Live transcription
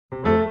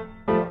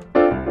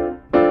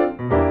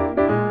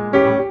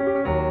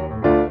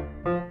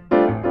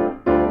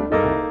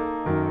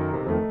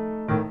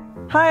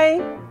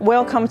Hi,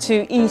 welcome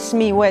to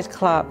EMWC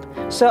Club.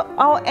 So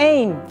our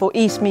aim for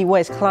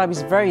EMWC Club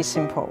is very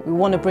simple. We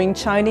want to bring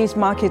Chinese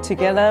market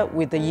together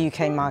with the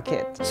UK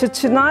market. So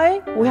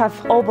tonight we have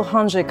over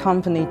 100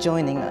 companies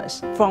joining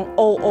us from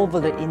all over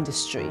the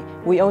industry.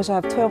 We also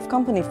have 12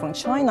 companies from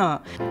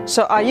China.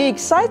 So are you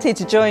excited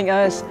to join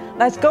us?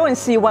 Let's go and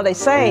see what they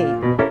say.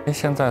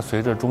 现在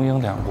随着中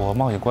英两国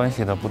贸易关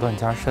系的不断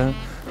加深，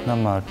那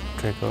么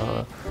这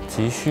个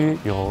急需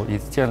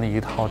建立一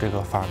套这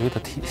个法律的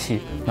体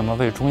系，那么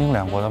为中英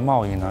两国的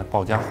贸易呢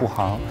保驾护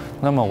航。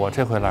那么我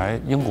这回来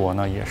英国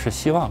呢，也是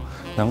希望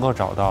能够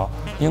找到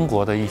英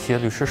国的一些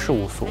律师事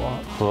务所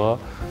和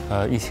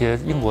一些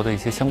英国的一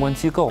些相关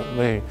机构，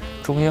为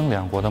中英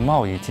两国的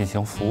贸易进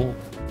行服务。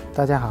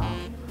大家好，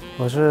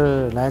我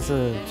是来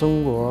自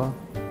中国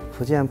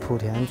福建莆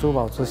田珠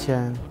宝之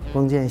乡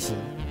翁建喜。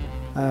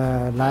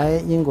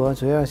来英国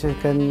主要是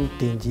跟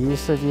顶级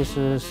设计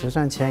师、时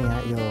尚前沿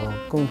有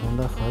共同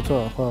的合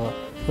作或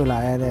未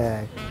来的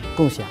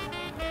共享。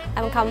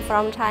I'm come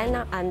from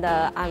China and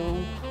I'm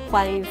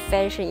Huanyu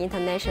Fashion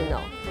International,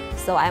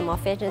 so I'm a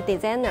fashion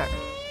designer.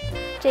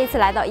 这一次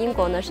来到英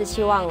国呢，是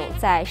希望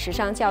在时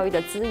尚教育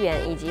的资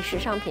源以及时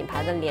尚品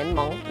牌的联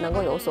盟能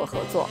够有所合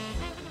作。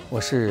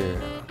我是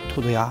兔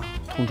兔鸭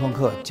同创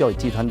客教育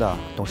集团的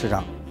董事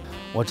长。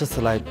我这次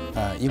来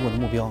英国的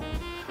目标，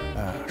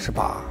是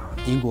把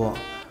英国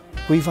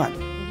规范、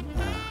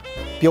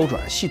标准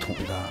系统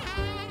的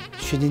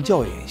学前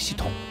教育系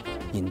统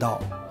引到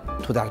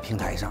兔家的平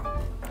台上。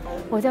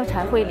我叫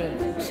柴慧玲，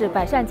是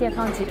百善健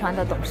康集团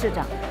的董事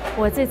长。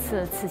我这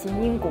次此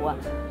行英国，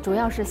主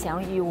要是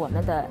想与我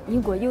们的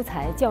英国优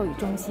才教育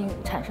中心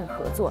产生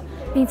合作，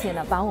并且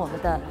呢，把我们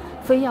的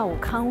非药物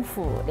康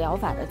复疗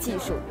法的技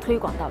术推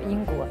广到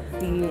英国，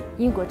与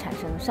英国产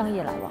生商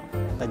业来往。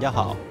大家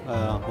好，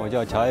我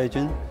叫乔爱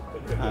军，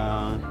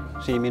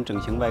是一名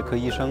整形外科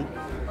医生。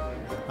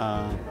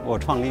我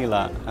创立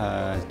了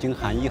京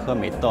韩医和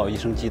美道医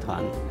生集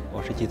团，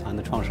我是集团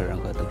的创始人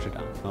和董事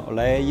长。我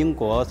来英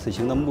国此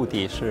行的目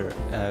的是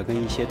跟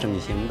一些整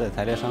形的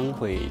材料商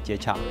会接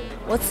洽。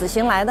我此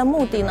行来的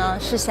目的呢，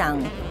是想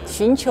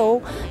寻求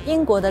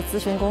英国的咨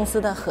询公司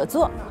的合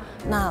作。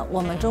那我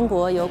们中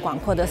国有广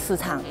阔的市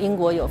场，英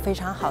国有非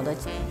常好的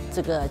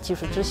这个技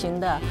术咨询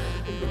的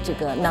这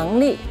个能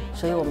力，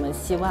所以我们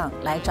希望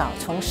来找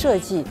从设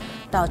计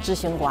到咨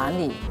询管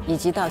理，以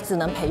及到智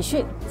能培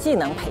训、技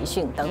能培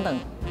训等等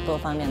多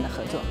方面的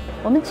合作。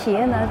我们企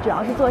业呢，主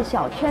要是做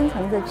小圈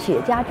层的企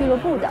业家俱乐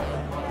部的，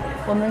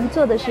我们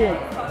做的是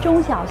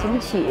中小型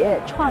企业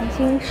创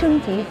新升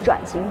级转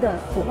型的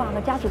孵化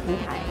和加速平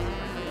台。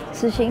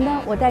此行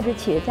呢，我带着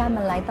企业家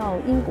们来到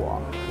英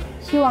国。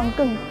希望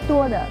更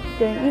多的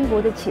跟英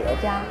国的企业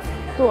家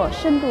做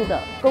深度的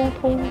沟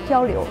通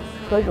交流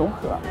和融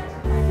合。